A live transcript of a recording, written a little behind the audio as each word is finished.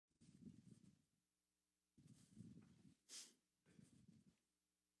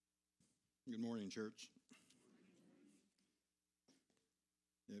Good morning, church.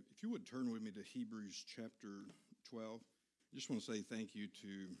 If you would turn with me to Hebrews chapter 12, I just want to say thank you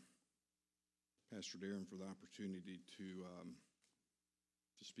to Pastor Darren for the opportunity to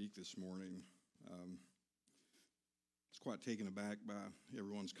speak this morning. I was quite taken aback by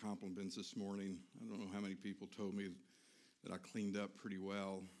everyone's compliments this morning. I don't know how many people told me that I cleaned up pretty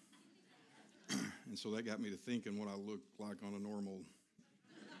well, and so that got me to thinking what I look like on a normal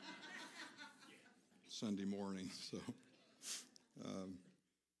Sunday morning. So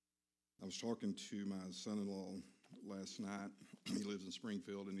I was talking to my son-in-law last night. He lives in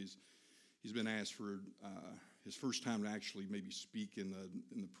Springfield, and he's been asked for his first time to actually maybe speak in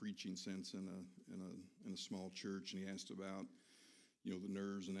the preaching sense in a small church. And he asked about the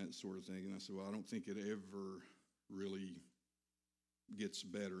nerves and that sort of thing. And I said, well, I don't think it ever really gets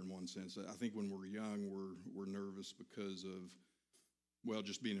better in one sense. I think when we're young, we're nervous because of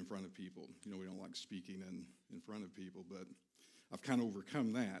just being in front of people. We don't like speaking in front of people, but I've kind of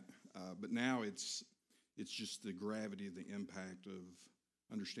overcome that. But now it's just the gravity of the impact of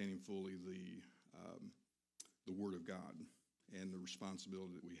understanding fully the Word of God and the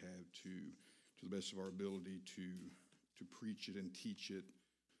responsibility that we have to the best of our ability to preach it and teach it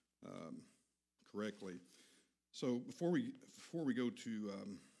correctly. So before we go to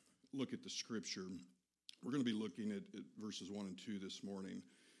look at the Scripture, we're going to be looking at verses 1 and 2 this morning.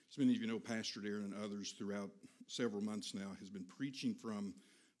 As many of you know, Pastor Darren and others throughout several months now has been preaching from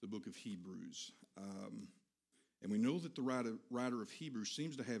the book of Hebrews. And we know that the writer of Hebrews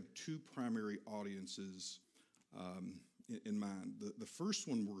seems to have two primary audiences in mind. The first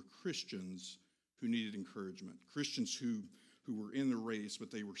one were Christians who needed encouragement, Christians who were in the race,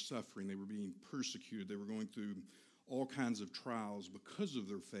 but they were suffering, they were being persecuted, they were going through all kinds of trials because of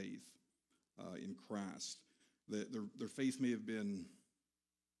their faith in Christ. Their faith may have been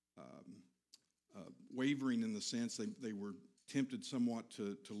wavering in the sense they were tempted somewhat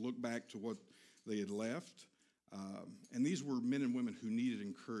to look back to what they had left. And these were men and women who needed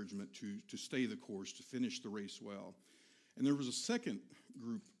encouragement to stay the course, to finish the race well. And there was a second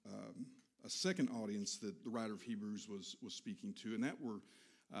group, a second audience that the writer of Hebrews was speaking to, and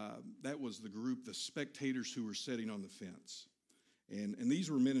that was the group, the spectators who were sitting on the fence. And these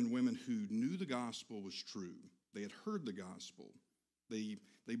were men and women who knew the gospel was true. They had heard the gospel. They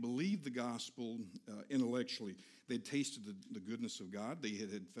believed the gospel intellectually. They had tasted the goodness of God. They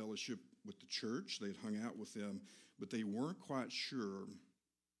had fellowship with the church. They had hung out with them. But they weren't quite sure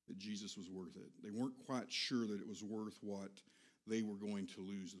that Jesus was worth it. They weren't quite sure that it was worth what they were going to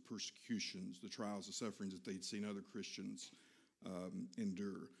lose, the persecutions, the trials, the sufferings that they'd seen other Christians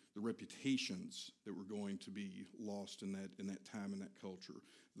endure, the reputations that were going to be lost in that time, in that culture,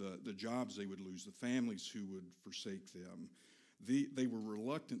 the jobs they would lose, the families who would forsake them. They were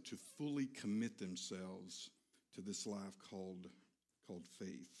reluctant to fully commit themselves to this life called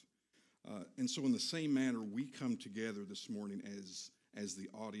faith. And so in the same manner, we come together this morning as the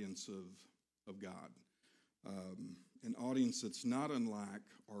audience of God, an audience that's not unlike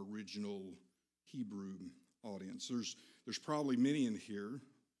our original Hebrew audience. There's probably many in here,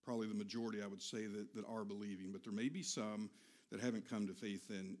 probably the majority I would say that are believing, but there may be some that haven't come to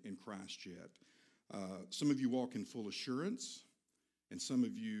faith in Christ yet. Some of you walk in full assurance, and some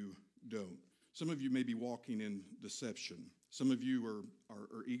of you don't. Some of you may be walking in deception. Some of you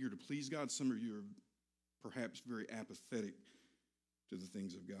are eager to please God. Some of you are perhaps very apathetic to the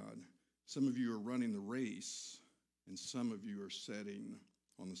things of God. Some of you are running the race, and some of you are sitting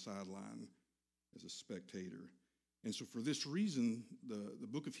on the sideline as a spectator. And so for this reason, the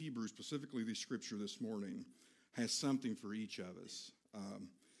book of Hebrews, specifically the scripture this morning, has something for each of us.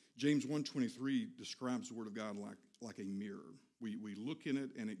 James 1:23 describes the Word of God like a mirror. We look in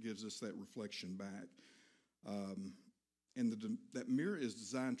it, and it gives us that reflection back. And that mirror is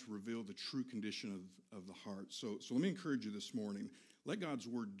designed to reveal the true condition of the heart. So let me encourage you this morning. Let God's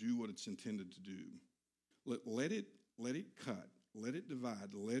Word do what it's intended to do. Let it cut. Let it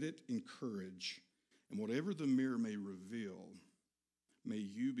divide. Let it encourage. And whatever the mirror may reveal, may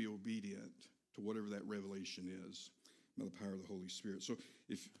you be obedient to whatever that revelation is by the power of the Holy Spirit. So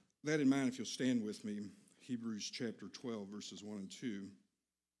if that in mind, if you'll stand with me, Hebrews chapter 12, verses 1 and 2.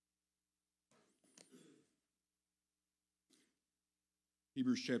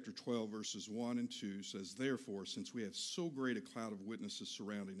 Hebrews chapter 12, verses 1 and 2 says, "Therefore, since we have so great a cloud of witnesses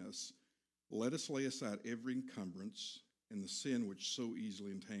surrounding us, let us lay aside every encumbrance and the sin which so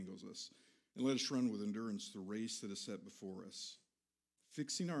easily entangles us, and let us run with endurance the race that is set before us,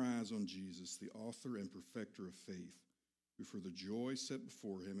 fixing our eyes on Jesus, the author and perfecter of faith, who for the joy set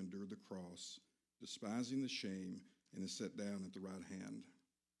before him endured the cross, despising the shame, and is set down at the right hand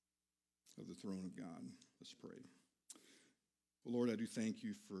of the throne of God. Let's pray. Well, Lord, I do thank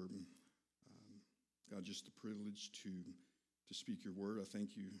you for, God, just the privilege to speak your word. I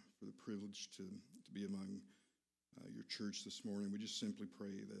thank you for the privilege to be among your church this morning. We just simply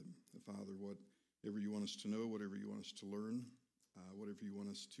pray that, Father, whatever you want us to know, whatever you want us to learn, whatever you want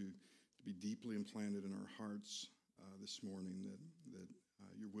us to be deeply implanted in our hearts this morning, that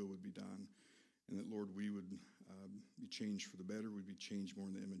your will would be done, and that, Lord, we would be changed for the better. We'd be changed more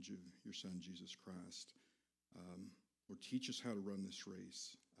in the image of your Son, Jesus Christ. Lord, teach us how to run this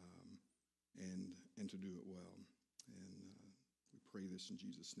race and to do it well. And we pray this in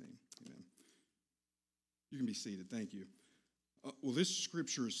Jesus' name. Amen. You can be seated. Thank you. Well, this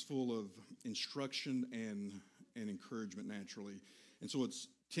scripture is full of instruction and encouragement naturally. And so it's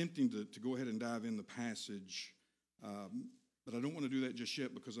tempting to go ahead and dive in the passage, but I don't want to do that just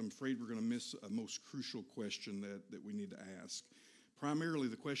yet because I'm afraid we're going to miss a most crucial question that we need to ask. Primarily,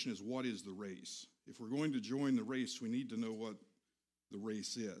 the question is, what is the race? If we're going to join the race, we need to know what the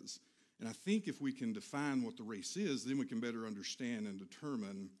race is. And I think if we can define what the race is, then we can better understand and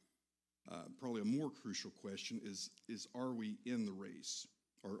determine probably a more crucial question is are we in the race?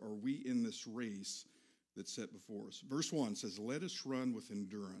 Or are we in this race that's set before us? Verse 1 says, let us run with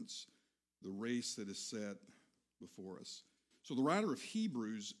endurance the race that is set before us. So the writer of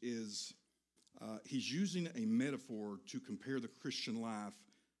Hebrews he's using a metaphor to compare the Christian life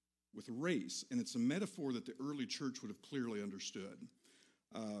with a race, and it's a metaphor that the early church would have clearly understood.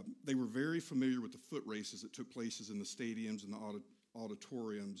 They were very familiar with the foot races that took places in the stadiums and the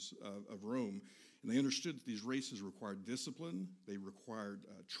auditoriums of Rome, and they understood that these races required discipline, they required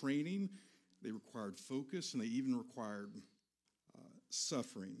training, they required focus, and they even required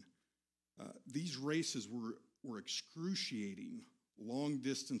suffering. These races were excruciating,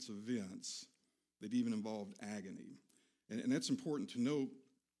 long-distance events that even involved agony. And that's important to note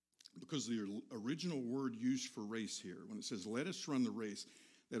because the original word used for race here, when it says, let us run the race,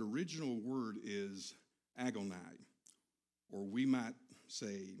 that original word is agonai, or we might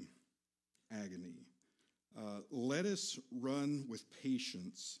say agony. Let us run with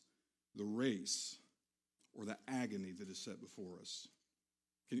patience the race or the agony that is set before us.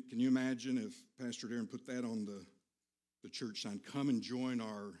 Can you imagine if Pastor Darren put that on the church sign, come and join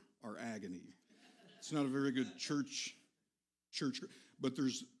our agony? It's not a very good church, but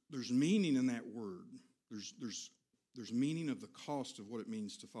there's meaning in that word. There's meaning of the cost of what it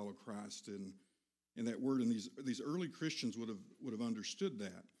means to follow Christ in that word. And these early Christians would have understood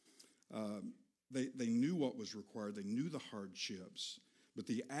that. They knew what was required. They knew the hardships, but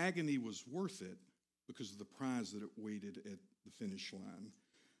the agony was worth it because of the prize that it waited at the finish line.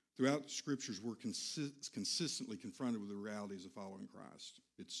 Throughout the scriptures, we're consistently confronted with the realities of following Christ.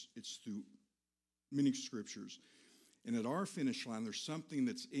 It's through many scriptures. And at our finish line, there's something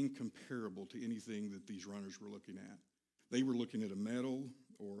that's incomparable to anything that these runners were looking at. They were looking at a medal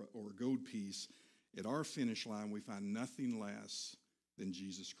or a gold piece. At our finish line, we find nothing less than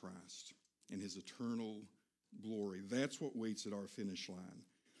Jesus Christ and his eternal glory. That's what waits at our finish line.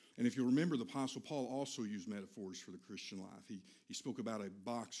 And if you remember, the Apostle Paul also used metaphors for the Christian life. He spoke about a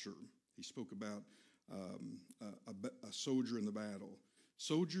boxer. He spoke about a soldier in the battle.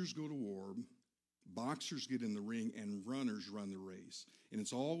 Soldiers go to war, boxers get in the ring, and runners run the race. And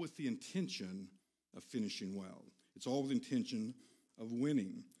it's all with the intention of finishing well. It's all with the intention of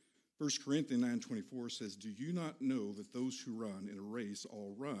winning. 1 Corinthians 9:24 says, do you not know that those who run in a race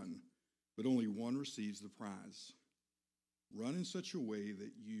all run, but only one receives the prize? Run in such a way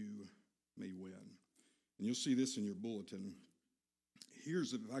that you may win. And you'll see this in your bulletin.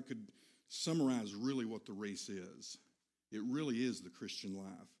 Here's, if I could summarize really what the race is. It really is the Christian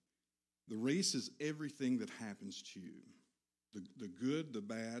life. The race is everything that happens to you. The good, the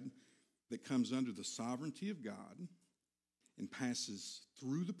bad, that comes under the sovereignty of God and passes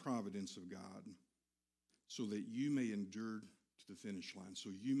through the providence of God so that you may endure to the finish line, so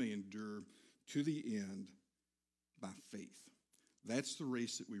you may endure to the end by faith. That's the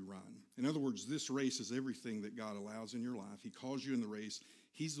race that we run. In other words, this race is everything that God allows in your life. He calls you in the race.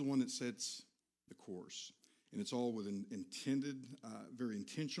 He's the one that sets the course. And it's all with an intended, very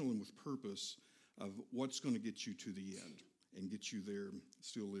intentional and with purpose of what's going to get you to the end and get you there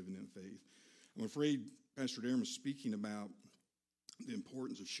still living in faith. I'm afraid Pastor Darren was speaking about the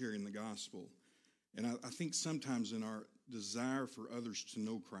importance of sharing the gospel. And I think sometimes in our desire for others to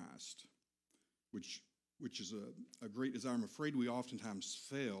know Christ, which is a great desire, I'm afraid we oftentimes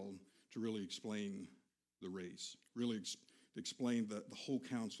fail to really explain the race, really explain the whole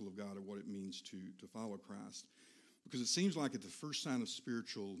counsel of God of what it means to follow Christ. Because it seems like at the first sign of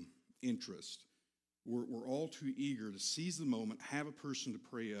spiritual interest, we're all too eager to seize the moment, have a person to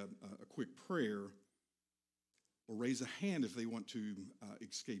pray a quick prayer, or raise a hand if they want to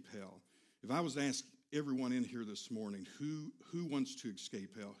escape hell. If I was to ask everyone in here this morning who wants to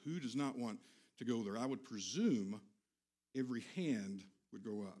escape hell, who does not want to go there, I would presume every hand would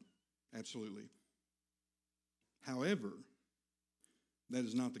go up. Absolutely. However, that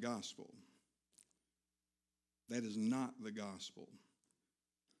is not the gospel. That is not the gospel.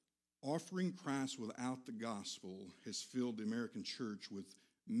 Offering Christ without the gospel has filled the American church with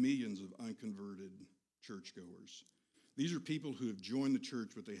millions of unconverted churchgoers. These are people who have joined the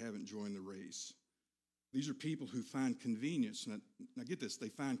church, but they haven't joined the race. These are people who find convenience. Now get this, they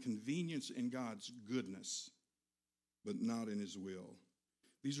find convenience in God's goodness, but not in his will.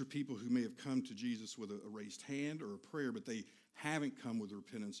 These are people who may have come to Jesus with a raised hand or a prayer, but they haven't come with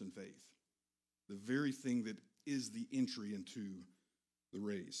repentance and faith. The very thing that is the entry into the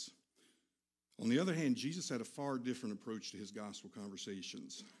race. On the other hand, Jesus had a far different approach to his gospel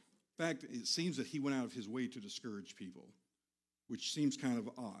conversations. In fact, it seems that he went out of his way to discourage people, which seems kind of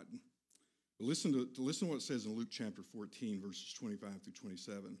odd. But listen to what it says in Luke chapter 14, verses 25 through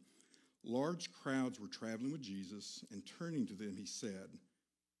 27. Large crowds were traveling with Jesus, and turning to them, he said,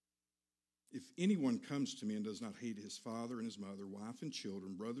 "If anyone comes to me and does not hate his father and his mother, wife and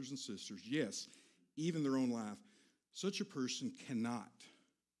children, brothers and sisters, yes, even their own life, such a person cannot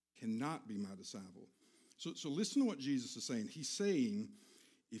be my disciple." So listen to what Jesus is saying. He's saying,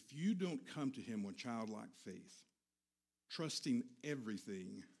 if you don't come to him with childlike faith, trusting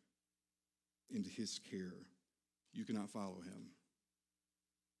everything into his care, you cannot follow him.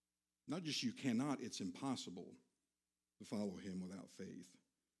 Not just you cannot, it's impossible to follow him without faith.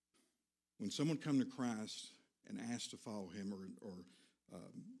 When someone come to Christ and asked to follow him or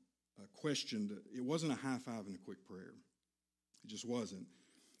questioned, it wasn't a high five and a quick prayer. It just wasn't.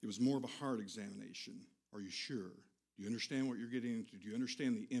 It was more of a heart examination. Are you sure? Do you understand what you're getting into? Do you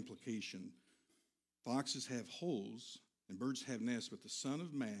understand the implication? Foxes have holes and birds have nests, but the Son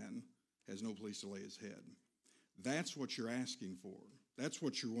of Man has no place to lay his head. That's what you're asking for. That's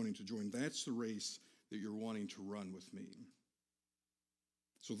what you're wanting to join. That's the race that you're wanting to run with me.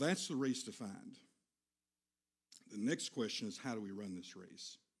 So that's the race defined. The next question is, how do we run this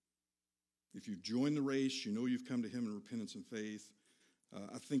race? If you've joined the race, you know you've come to him in repentance and faith.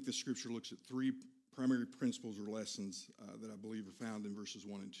 I think the scripture looks at three primary principles or lessons that I believe are found in verses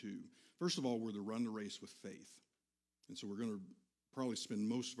 1 and 2. First of all, we're to run the race with faith. And so we're going to probably spend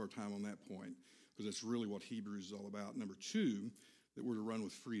most of our time on that point because that's really what Hebrews is all about. Number 2, that we're to run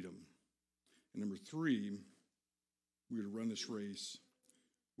with freedom. And number 3, we're to run this race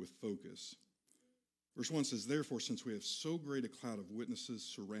with focus. Verse 1 says, "Therefore, since we have so great a cloud of witnesses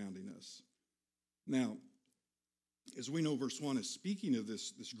surrounding us." Now, as we know, verse 1 is speaking of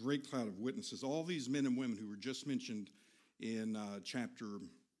this great cloud of witnesses, all these men and women who were just mentioned in chapter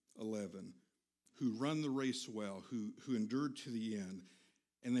 11, who run the race well, who endured to the end,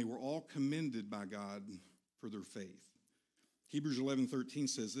 and they were all commended by God for their faith. Hebrews 11:13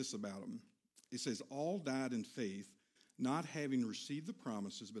 says this about them. It says, "All died in faith, not having received the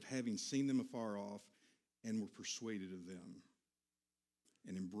promises, but having seen them afar off, and were persuaded of them,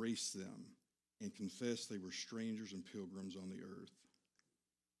 and embraced them, and confessed they were strangers and pilgrims on the earth."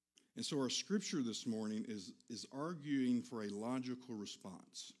 And so our scripture this morning is arguing for a logical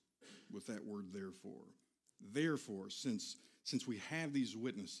response with that word therefore. Therefore, since we have these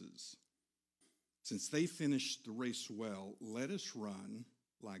witnesses, since they finished the race well, let us run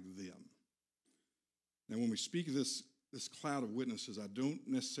like them. Now, when we speak of this cloud of witnesses, I don't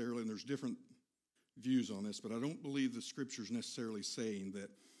necessarily, and there's different views on this, but I don't believe the scripture is necessarily saying that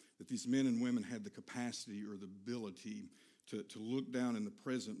these men and women had the capacity or the ability to look down in the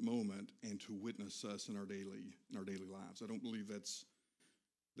present moment and to witness us in our daily lives. I don't believe that's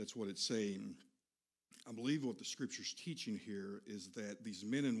what it's saying. I believe what the scripture's teaching here is that these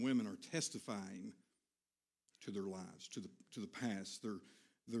men and women are testifying to their lives, to the past.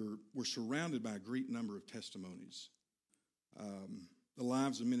 We're surrounded by a great number of testimonies. The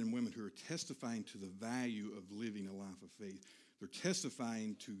lives of men and women who are testifying to the value of living a life of faith. They're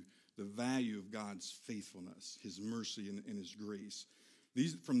testifying to the value of God's faithfulness, his mercy, and his grace.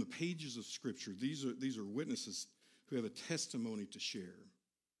 These, from the pages of Scripture, these are witnesses who have a testimony to share.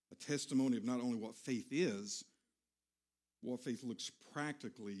 A testimony of not only what faith is, what faith looks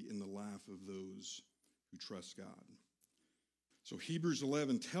practically in the life of those who trust God. So Hebrews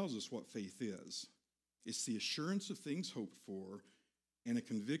 11 tells us what faith is. It's the assurance of things hoped for and a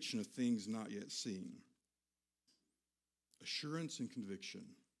conviction of things not yet seen. Assurance and conviction.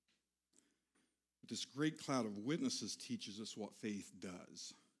 But this great cloud of witnesses teaches us what faith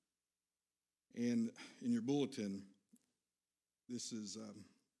does. And in your bulletin, this is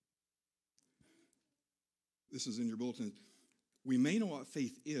in your bulletin. We may know what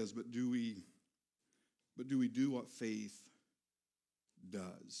faith is, but do we do what faith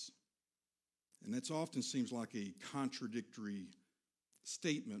does? And that often seems like a contradictory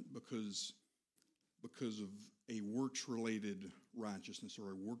statement because of a works-related righteousness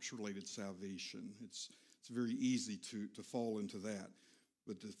or a works-related salvation. It's very easy to fall into that.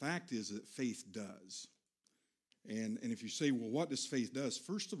 But the fact is that faith does. And if you say, well, what does faith do?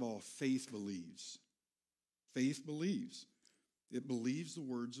 First of all, faith believes. Faith believes. It believes the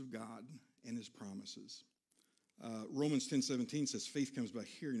words of God and his promises. Romans 10:17 says, faith comes by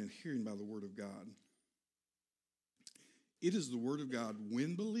hearing, and hearing by the word of God. It is the word of God,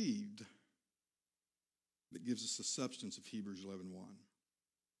 when believed, that gives us the substance of Hebrews 11:1.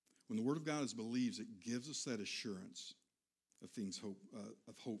 When the word of God is believed, it gives us that assurance of things of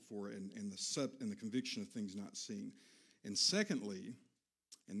hope for, and the conviction of things not seen. And secondly,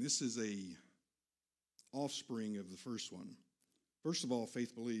 and this is a offspring of the first one. First of all,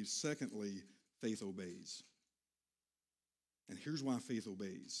 faith believes. Secondly, faith obeys. And here's why faith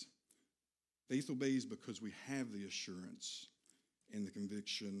obeys. Faith obeys because we have the assurance and the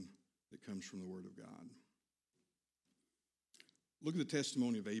conviction that comes from the word of God. Look at the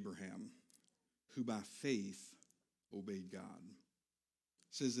testimony of Abraham, who by faith obeyed God.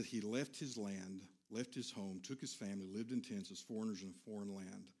 It says that he left his land, left his home, took his family, lived in tents as foreigners in a foreign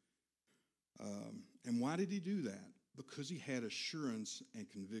land. And why did he do that? Because he had assurance and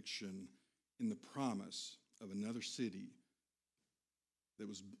conviction in the promise of another city that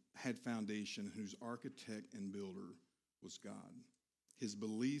had foundation, whose architect and builder was God. His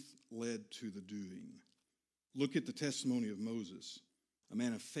belief led to the doing. Look at the testimony of Moses, a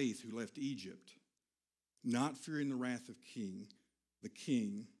man of faith who left Egypt, not fearing the wrath of the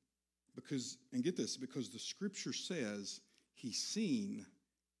king, because, and get this, because the scripture says he's seen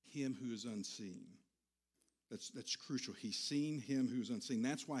him who is unseen. That's crucial. He's seen him who is unseen.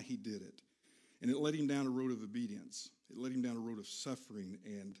 That's why he did it. And it led him down a road of obedience. It led him down a road of suffering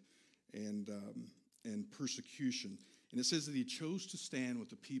and persecution. And it says that he chose to stand with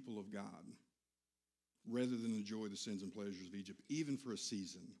the people of God rather than enjoy the sins and pleasures of Egypt, even for a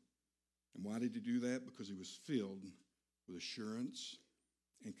season. And why did he do that? Because he was filled with assurance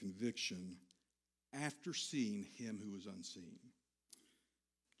and conviction after seeing him who was unseen.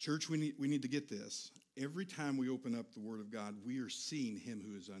 Church, we need to get this. Every time we open up the Word of God, we are seeing him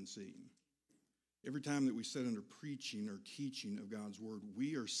who is unseen. Every time that we sit under preaching or teaching of God's Word,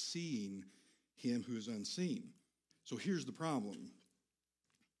 we are seeing him who is unseen. So here's the problem.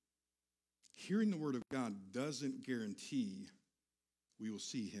 Hearing the Word of God doesn't guarantee we will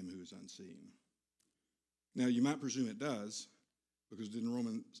see him who is unseen. Now, you might presume it does, because didn't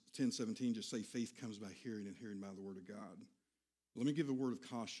Romans 10:17 just say faith comes by hearing, and hearing by the Word of God? Let me give a word of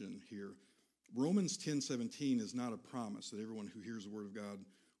caution here. Romans 10:17 is not a promise that everyone who hears the Word of God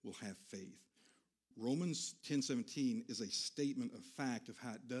will have faith. Romans 10:17 is a statement of fact of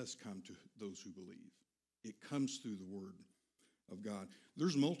how it does come to those who believe. It comes through the Word of God.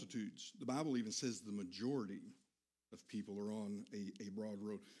 There's multitudes. The Bible even says the majority of people are on a broad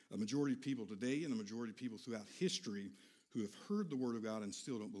road. A majority of people today and a majority of people throughout history who have heard the Word of God and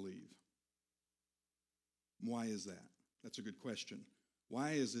still don't believe. Why is that? That's a good question.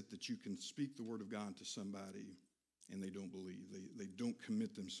 Why is it that you can speak the Word of God to somebody and they don't believe? They don't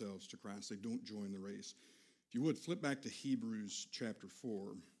commit themselves to Christ. They don't join the race. If you would, flip back to Hebrews chapter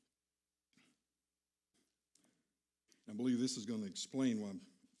 4. I believe this is going to explain why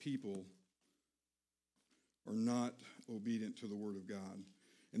people are not obedient to the Word of God.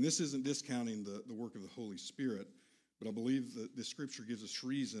 And this isn't discounting the work of the Holy Spirit, but I believe that the Scripture gives us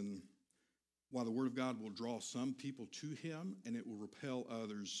reason why the Word of God will draw some people to him and it will repel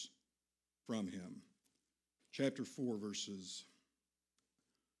others from him. Chapter 4, verses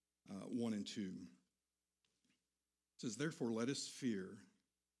 1 and 2. It says, "Therefore let us fear,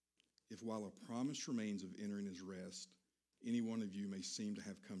 if while a promise remains of entering his rest, any one of you may seem to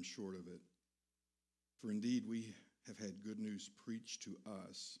have come short of it. For indeed we have had good news preached to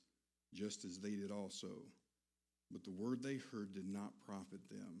us, just as they did also. But the word they heard did not profit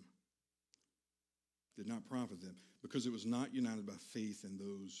them. Did not profit them, because it was not united by faith in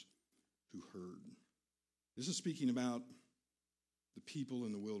those who heard." This is speaking about the people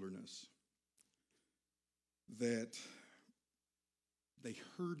in the wilderness, that they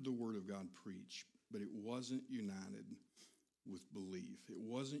heard the Word of God preached, but it wasn't united with belief. It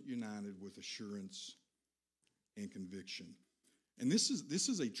wasn't united with assurance and conviction. And this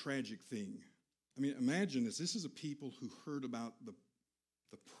is a tragic thing. I mean, imagine this. This is a people who heard about the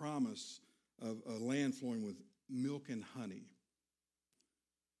promise of a land flowing with milk and honey.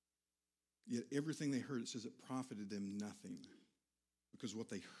 Yet everything they heard, it says it profited them nothing. Because what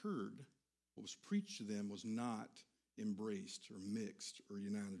they heard, what was preached to them, was not embraced or mixed or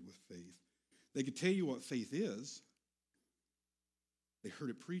united with faith. They could tell you what faith is. They heard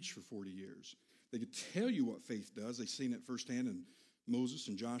it preached for 40 years. They could tell you what faith does. They've seen it firsthand in Moses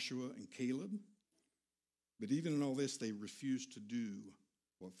and Joshua and Caleb. But even in all this, they refuse to do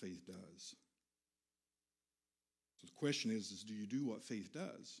what faith does. So the question is do you do what faith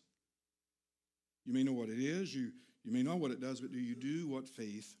does? You may know what it is. You may know what it does, but do you do what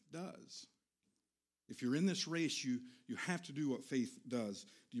faith does? If you're in this race, you have to do what faith does.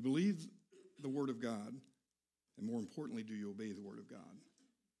 Do you believe the Word of God? And more importantly, do you obey the Word of God?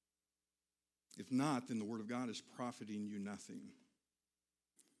 If not, then the Word of God is profiting you nothing.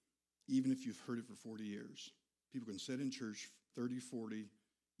 Even if you've heard it for 40 years. People can sit in church 30, 40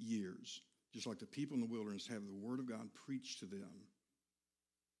 years, just like the people in the wilderness have the Word of God preached to them.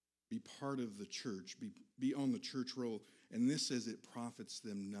 Be part of the church. Be on the church roll. And this says it profits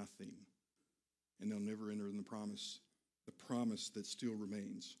them nothing. And they'll never enter in the promise that still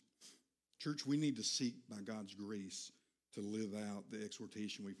remains. Church, we need to seek by God's grace to live out the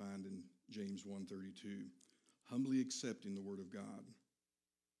exhortation we find in James 1:32. Humbly accepting the word of God,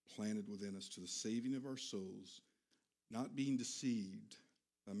 planted within us to the saving of our souls, not being deceived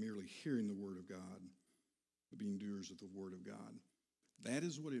by merely hearing the word of God, but being doers of the word of God. That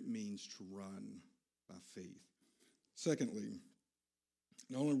is what it means to run by faith. Secondly,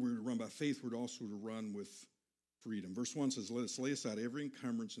 not only are we to run by faith, we're also to run with freedom. Verse 1 says, let us lay aside every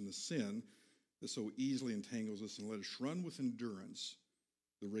encumbrance and the sin that so easily entangles us, and let us run with endurance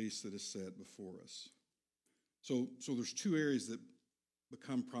the race that is set before us. So there's two areas that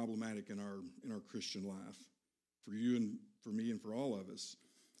become problematic in our Christian life, for you and for me and for all of us,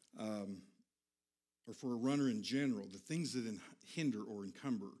 or for a runner in general, the things that hinder or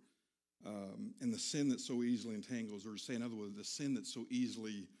encumber, and the sin that so easily entangles, or to say in other words, the sin that's so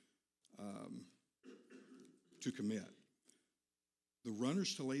easily to commit. The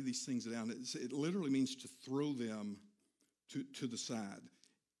runners to lay these things down, it literally means to throw them to the side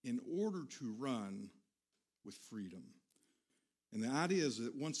in order to run with freedom. And the idea is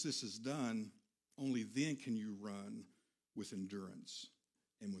that once this is done, only then can you run with endurance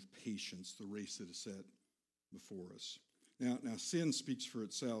and with patience the race that is set before us. Now, sin speaks for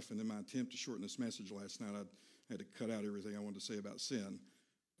itself, and in my attempt to shorten this message last night, I had to cut out everything I wanted to say about sin.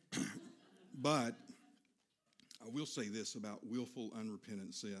 But I will say this about willful,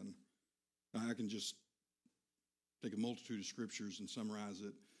 unrepentant sin. I can just take a multitude of scriptures and summarize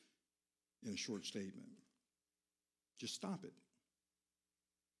it in a short statement. Just stop it.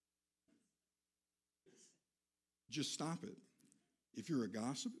 Just stop it. If you're a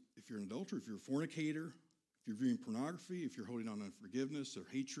gossip, if you're an adulterer, if you're a fornicator, if you're viewing pornography, if you're holding on to unforgiveness or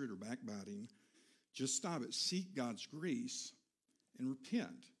hatred or backbiting, just stop it. Seek God's grace and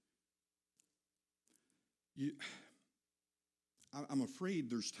repent. I'm afraid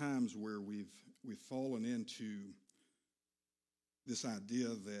there's times where we've fallen into this idea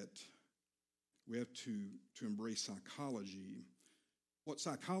that we have to embrace psychology. What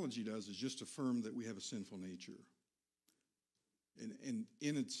psychology does is just affirm that we have a sinful nature. And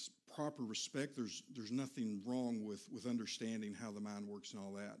in its proper respect, there's nothing wrong with understanding how the mind works and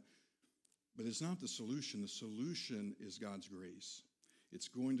all that. But it's not the solution. The solution is God's grace. It's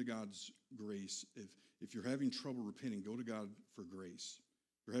going to God's grace. If you're having trouble repenting, go to God for grace.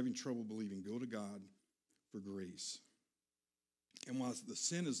 If you're having trouble believing, go to God for grace. And while the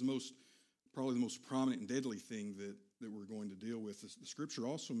sin is probably the most prominent and deadly thing that we're going to deal with, the Scripture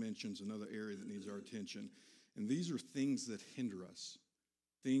also mentions another area that needs our attention. And these are things that hinder us,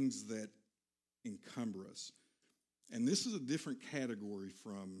 things that encumber us. And this is a different category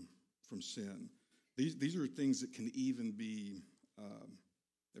from sin. These are things that can even be,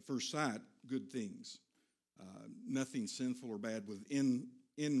 at first sight, good things. Nothing sinful or bad within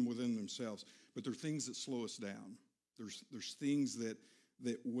themselves, but they're things that slow us down. There's things that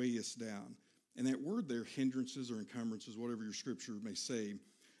weigh us down. And that word there, hindrances or encumbrances, whatever your scripture may say,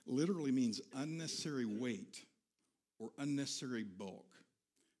 literally means unnecessary weight or unnecessary bulk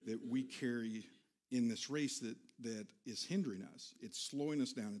that we carry in this race that is hindering us. It's slowing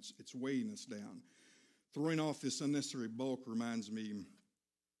us down. It's weighing us down. Throwing off this unnecessary bulk reminds me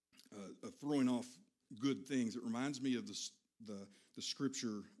of throwing off good things. It reminds me of the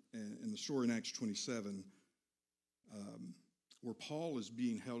scripture and the story in Acts 27 where Paul is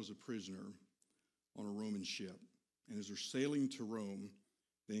being held as a prisoner on a Roman ship. And as they're sailing to Rome,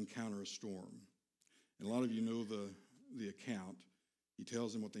 they encounter a storm. And a lot of you know the account. He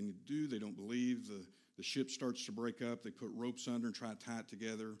tells them what they need to do. They don't believe. The ship starts to break up. They put ropes under and try to tie it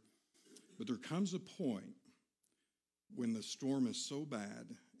together. But there comes a point when the storm is so bad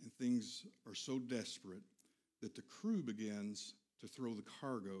and things are so desperate that the crew begins to throw the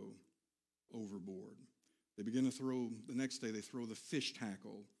cargo overboard. They begin to throw, the next day they throw the fish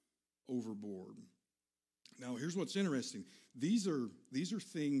tackle overboard. Now, here's what's interesting. These are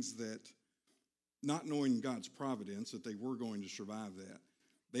things that, not knowing God's providence, that they were going to survive that,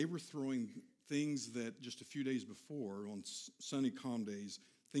 they were throwing things that just a few days before, on sunny, calm days,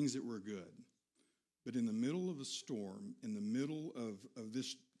 things that were good. But in the middle of a storm, in the middle of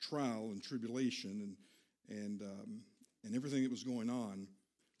this trial and tribulation and everything that was going on,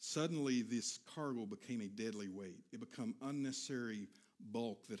 suddenly this cargo became a deadly weight. It became unnecessary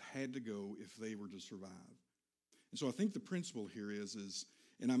bulk that had to go if they were to survive. And so I think the principle here is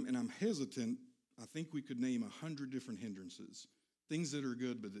and I'm hesitant. I think we could name 100 different hindrances, things that are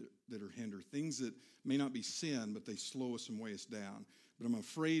good but that are hinder, things that may not be sin but they slow us and weigh us down. But I'm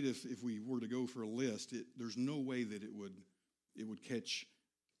afraid if we were to go for a list, there's no way that it would catch,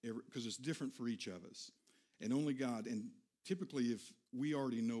 because it's different for each of us. And only God, and typically if we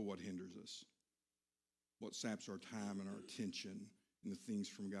already know what hinders us, what saps our time and our attention and the things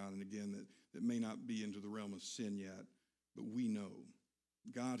from God, and again, that may not be into the realm of sin yet, but we know.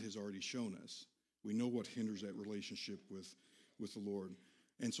 God has already shown us. We know what hinders that relationship with the Lord.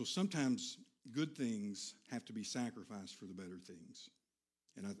 And so sometimes good things have to be sacrificed for the better things.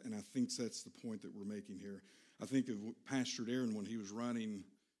 And I think that's the point that we're making here. I think of Pastor Aaron when he was running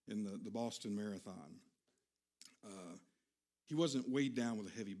in the Boston Marathon. He wasn't weighed down with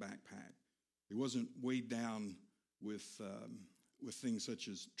a heavy backpack. He wasn't weighed down with things such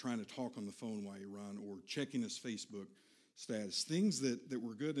as trying to talk on the phone while you run or checking his Facebook status, things that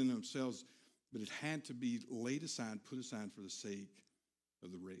were good in themselves, but it had to be laid aside, put aside for the sake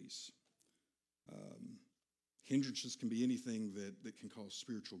of the race. Hindrances can be anything that can cause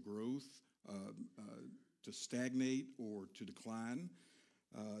spiritual growth, to stagnate or to decline.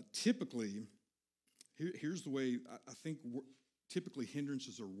 Typically, here's the way I think typically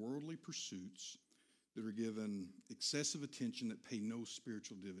hindrances are worldly pursuits that are given excessive attention that pay no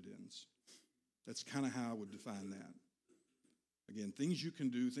spiritual dividends. That's kind of how I would define that. Again, things you can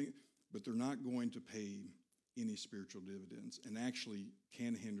do, but they're not going to pay any spiritual dividends and actually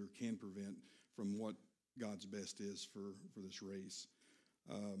can hinder, can prevent from what God's best is for this race.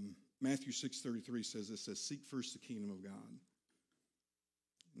 Matthew 6:33 says this, says, seek first the kingdom of God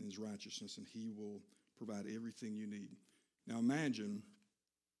and his righteousness, and he will provide everything you need. Now imagine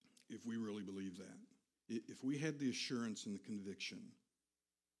if we really believe that. If we had the assurance and the conviction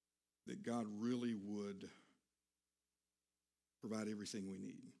that God really would provide everything we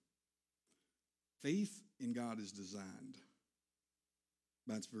need. Faith in God is designed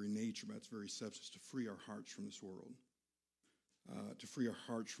by its very nature, by its very substance, to free our hearts from this world, to free our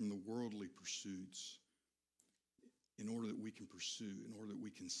hearts from the worldly pursuits in order that we can pursue, in order that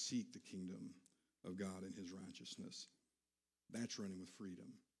we can seek the kingdom of God and his righteousness. That's running with freedom.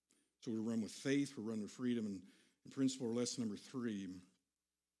 So we run with faith, we run with freedom, and principle or lesson number 3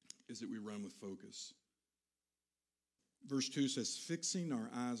 is that we run with focus. Verse 2 says, fixing our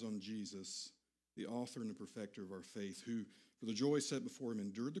eyes on Jesus, the author and the perfecter of our faith, who for the joy set before him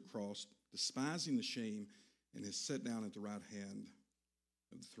endured the cross, despising the shame, and is set down at the right hand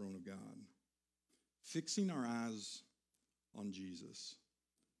of the throne of God. Fixing our eyes on Jesus.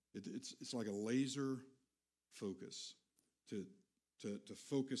 It's like a laser focus to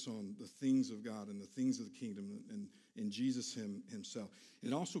focus on the things of God and the things of the kingdom and in Jesus himself.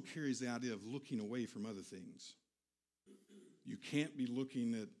 It also carries the idea of looking away from other things. You can't be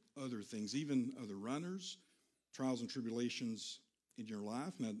looking at other things, even other runners, trials and tribulations in your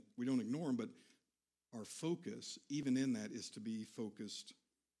life. Now, we don't ignore them, but our focus, even in that, is to be focused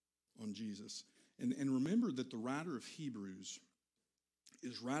on Jesus. And remember that the writer of Hebrews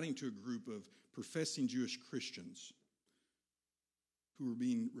is writing to a group of professing Jewish Christians who were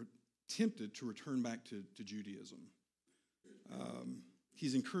being tempted to return back to Judaism.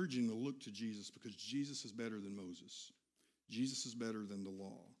 He's encouraging them to look to Jesus because Jesus is better than Moses. Jesus is better than the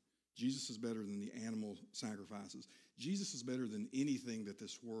law. Jesus is better than the animal sacrifices. Jesus is better than anything that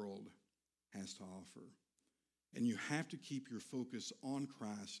this world has to offer. And you have to keep your focus on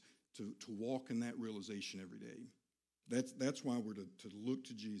Christ to walk in that realization every day. That's why we're to look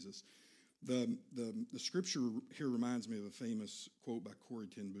to Jesus. The scripture here reminds me of a famous quote by Corrie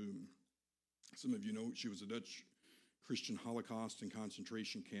ten Boom. Some of you know she was a Dutch Christian Holocaust and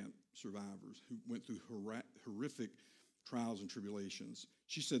concentration camp survivors who went through horrific trials and tribulations.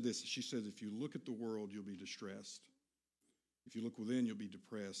 She said this, she said, if you look at the world, you'll be distressed. If you look within, you'll be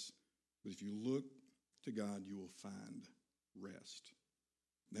depressed. But if you look to God, you will find rest.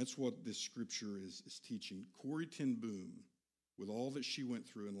 That's what this scripture is teaching. Corrie ten Boom, with all that she went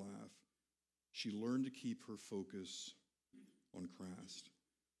through in life, she learned to keep her focus on Christ.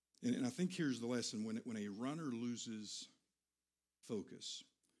 And I think here's the lesson. When a runner loses focus,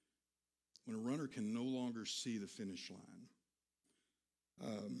 when a runner can no longer see the finish line,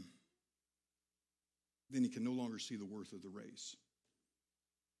 then he can no longer see the worth of the race.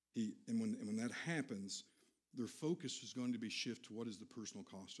 When that happens, their focus is going to be shifted to what is the personal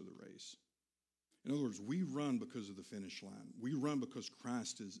cost of the race. In other words, we run because of the finish line. We run because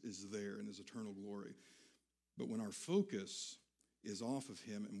Christ is there in his eternal glory. But when our focus is off of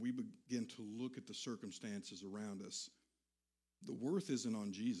him and we begin to look at the circumstances around us, the worth isn't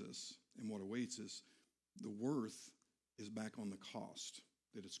on Jesus and what awaits us. The worth is back on the cost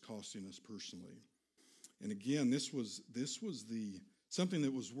that it's costing us personally. And again, this was something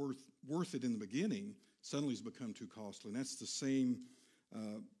that was worth it in the beginning suddenly has become too costly. And that's the same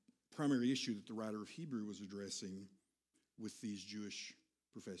primary issue that the writer of Hebrew was addressing with these Jewish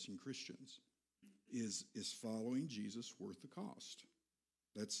professing Christians. Is following Jesus worth the cost?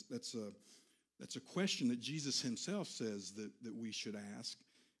 That's a question that Jesus himself says that we should ask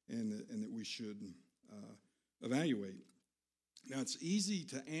and that we should evaluate. Now, it's easy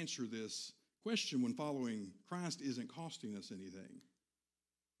to answer this question when following Christ isn't costing us anything.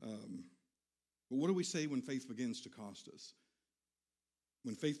 But what do we say when faith begins to cost us?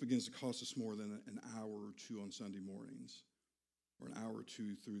 When faith begins to cost us more than an hour or two on Sunday mornings, or an hour or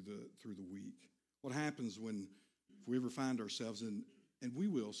two through the week? What happens if we ever find ourselves and we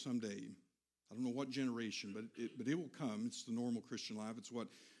will someday? I don't know what generation, but it will come. It's the normal Christian life. It's what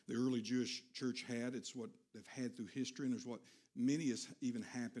the early Jewish church had. It's what they've had through history, and there's what many is even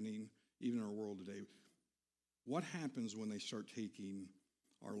happening even in our world today. What happens when they start taking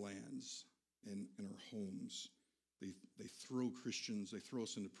our lands and our homes? They throw Christians, they throw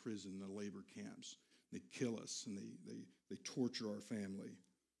us into prison, the labor camps. They kill us, and they torture our family.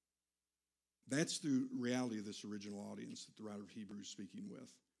 That's the reality of this original audience that the writer of Hebrews is speaking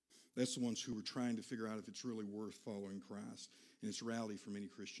with. That's the ones who are trying to figure out if it's really worth following Christ. And it's a reality for many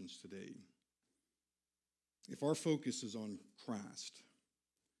Christians today. If our focus is on Christ,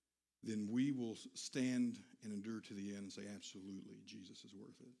 then we will stand and endure to the end and say, absolutely, Jesus is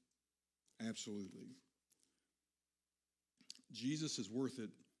worth it. Absolutely. Jesus is worth it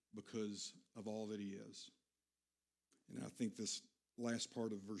because of all that he is. And I think this last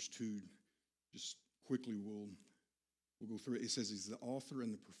part of verse 2, just quickly we'll go through it. It says he's the author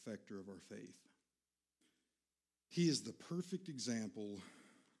and the perfecter of our faith. He is the perfect example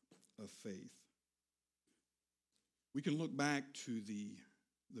of faith. We can look back to the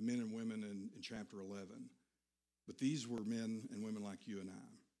men and women in chapter 11, but these were men and women like you and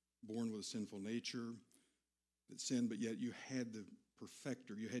I, born with a sinful nature that sinned, but yet you had the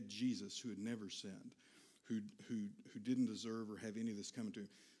perfecter. You had Jesus, who had never sinned, who didn't deserve or have any of this coming to him.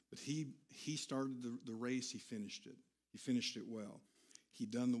 But he started the race. He finished it. He finished it well. He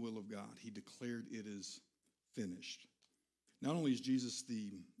done the will of God. He declared it is finished. Not only is Jesus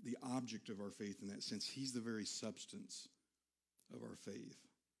the object of our faith in that sense, he's the very substance of our faith.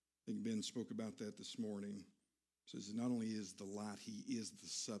 I think Ben spoke about that this morning. He says not only is the light, he is the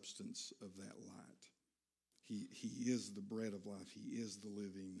substance of that light. He is the bread of life. He is the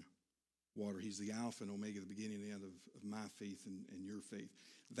living water. He's the Alpha and Omega, the beginning and the end of my faith and your faith.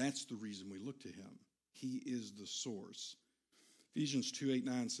 That's the reason we look to him. He is the source. Ephesians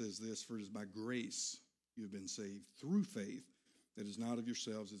 2:8-9 says this, for it is by grace you have been saved through faith. That is not of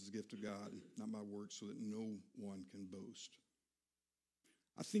yourselves, it is a gift of God, not by works, so that no one can boast.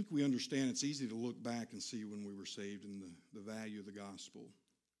 I think we understand it's easy to look back and see when we were saved and the value of the gospel.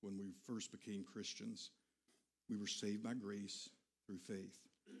 When we first became Christians, we were saved by grace through faith.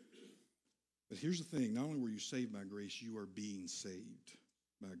 But here's the thing, not only were you saved by grace, you are being saved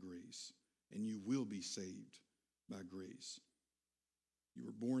by grace. And you will be saved by grace. You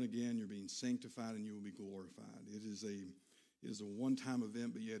were born again, you're being sanctified, and you will be glorified. It is a one-time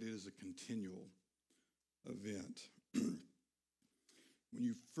event, but yet it is a continual event. When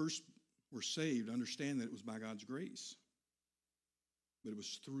you first were saved, understand that it was by God's grace. But it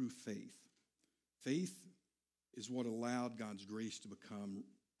was through faith. Faith is what allowed God's grace to become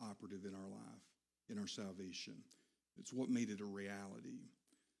operative in our life, in our salvation. It's what made it a reality.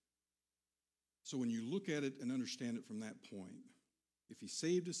 So when you look at it and understand it from that point, if he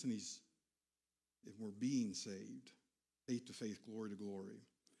saved us and if we're being saved, faith to faith, glory to glory,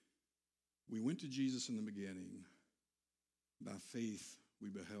 we went to Jesus in the beginning. By faith, we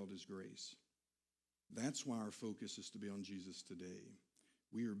beheld his grace. That's why our focus is to be on Jesus today.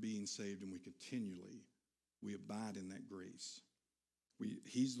 We are being saved, and we abide in that grace.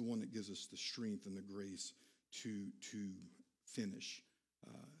 He's the one that gives us the strength and the grace to finish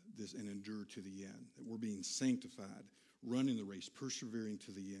this and endure to the end. That we're being sanctified, running the race, persevering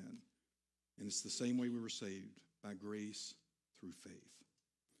to the end. And it's the same way we were saved, by grace through faith.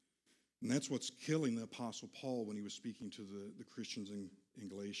 And that's what's killing the Apostle Paul when he was speaking to the Christians in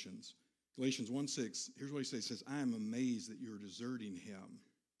Galatians. Galatians 1:6, here's what he says. He says, I am amazed that you're deserting him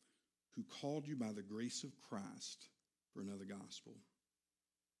who called you by the grace of Christ for another gospel.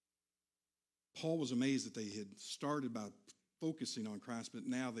 Paul was amazed that they had started by focusing on Christ, but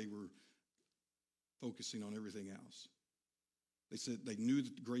now they were focusing on everything else. They said they knew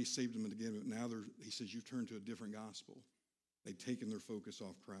that grace saved them again, but now he says, you've turned to a different gospel. They'd taken their focus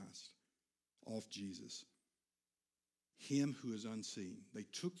off Christ, off Jesus. Him who is unseen. They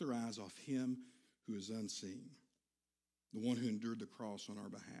took their eyes off him who is unseen. The one who endured the cross on our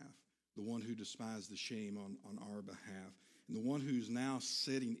behalf. The one who despised the shame on our behalf. And the one who's now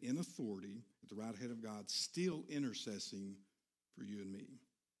sitting in authority at the right hand of God, still intercessing for you and me.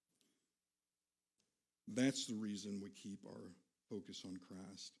 That's the reason we keep our focus on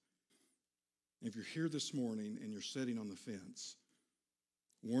Christ. And if you're here this morning and you're sitting on the fence,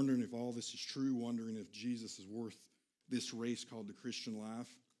 wondering if all this is true, wondering if Jesus is worth this race called the Christian life,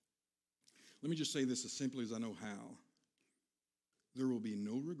 let me just say this as simply as I know how. There will be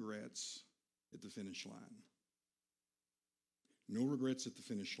no regrets at the finish line. No regrets at the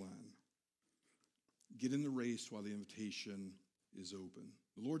finish line. Get in the race while the invitation is open.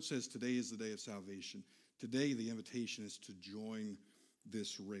 The Lord says today is the day of salvation. Today the invitation is to join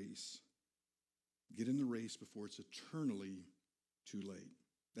this race. Get in the race before it's eternally too late.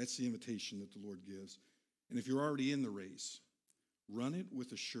 That's the invitation that the Lord gives. And if you're already in the race, run it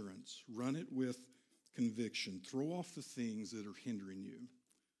with assurance. Run it with conviction. Throw off the things that are hindering you,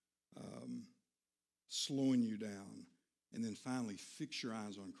 slowing you down. And then finally, fix your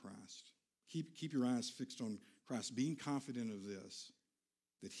eyes on Christ. Keep your eyes fixed on Christ, being confident of this,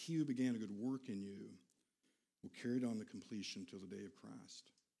 that he who began a good work in you will carry it on to completion till the day of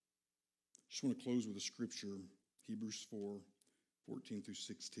Christ. I just want to close with a scripture, Hebrews 4:14 through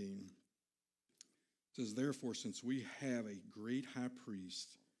 16. It says, therefore, since we have a great high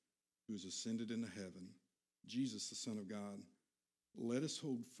priest who has ascended into heaven, Jesus, the Son of God, let us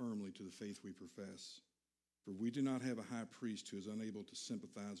hold firmly to the faith we profess. For we do not have a high priest who is unable to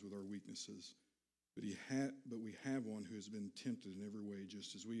sympathize with our weaknesses, but we have one who has been tempted in every way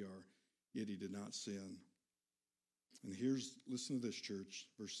just as we are, yet he did not sin. And listen to this, church,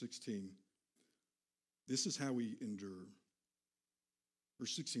 verse 16. This is how we endure.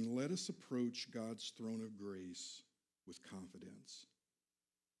 Verse 16, let us approach God's throne of grace with confidence.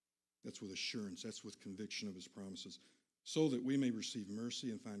 That's with assurance. That's with conviction of his promises, so that we may receive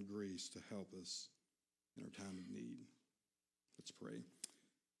mercy and find grace to help us in our time of need. Let's pray.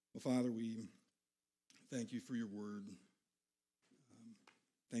 Well, Father, we thank you for your word.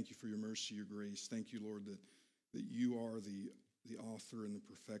 Thank you for your mercy, your grace. Thank you, Lord, that you are the author and the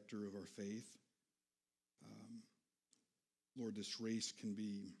perfecter of our faith. Lord, this race can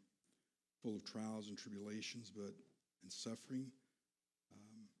be full of trials and tribulations and suffering.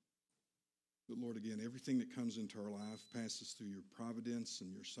 But Lord, again, everything that comes into our life passes through your providence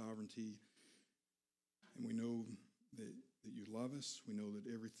and your sovereignty. And we know that you love us. We know that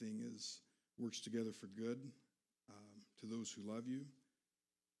everything works together for good to those who love you.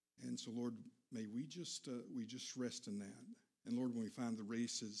 And so, Lord, may we just rest in that. And Lord, when we find the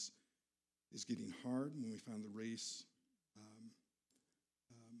race is getting hard, when we find the race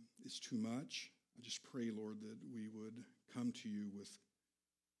is too much, I just pray, Lord, that we would come to you with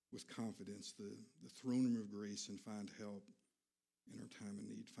confidence, the throne room of grace, and find help in our time of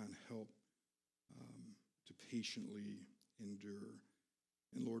need, find help to patiently endure.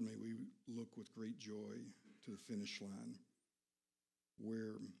 And Lord, may we look with great joy to the finish line,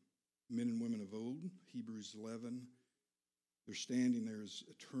 where men and women of old, Hebrews 11, they're standing there as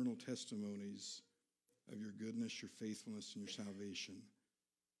eternal testimonies of your goodness, your faithfulness, and your salvation.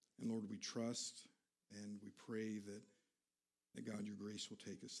 And Lord, we trust and we pray that God, your grace will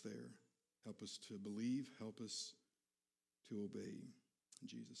take us there. Help us to believe. Help us to obey. In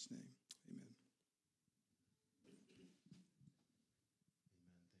Jesus' name, amen.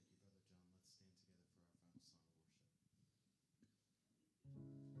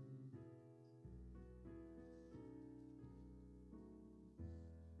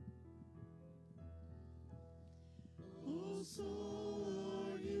 Oh, soul,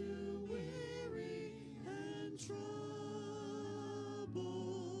 are you weary and troubled?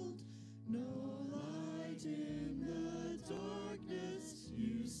 No light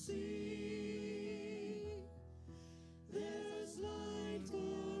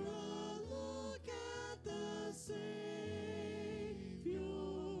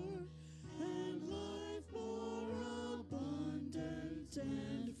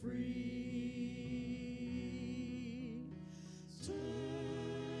and free.